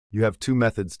You have two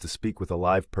methods to speak with a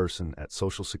live person at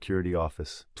Social Security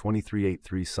Office,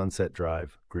 2383 Sunset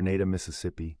Drive, Grenada,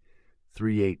 Mississippi,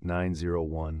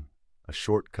 38901, a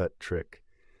shortcut trick,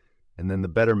 and then the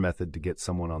better method to get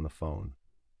someone on the phone.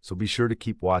 So be sure to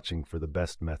keep watching for the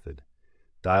best method.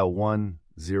 Dial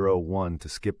 101 to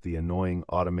skip the annoying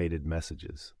automated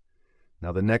messages.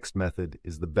 Now the next method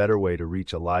is the better way to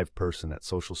reach a live person at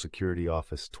Social Security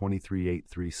Office,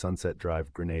 2383 Sunset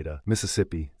Drive, Grenada,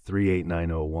 Mississippi,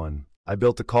 38901. I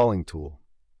built a calling tool.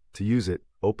 To use it,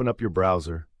 open up your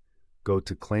browser, go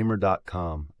to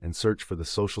claimer.com and search for the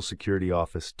Social Security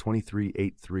Office,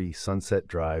 2383 Sunset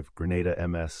Drive, Grenada,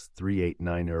 MS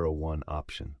 38901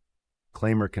 option.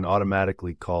 Claimer can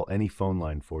automatically call any phone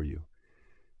line for you.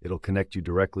 It'll connect you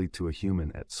directly to a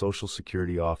human at Social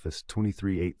Security Office,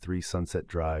 2383 Sunset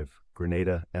Drive,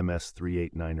 Grenada, MS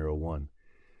 38901.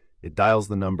 It dials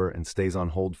the number and stays on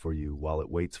hold for you while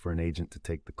it waits for an agent to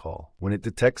take the call. When it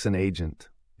detects an agent,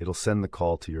 it'll send the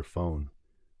call to your phone.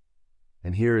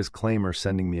 And here is Claimer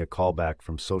sending me a call back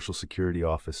from Social Security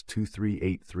Office,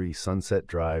 2383 Sunset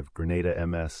Drive, Grenada,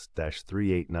 MS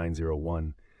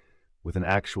 38901, with an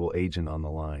actual agent on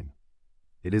the line.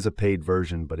 It is a paid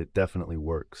version, but it definitely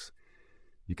works.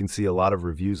 You can see a lot of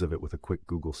reviews of it with a quick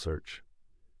Google search.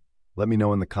 Let me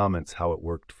know in the comments how it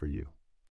worked for you.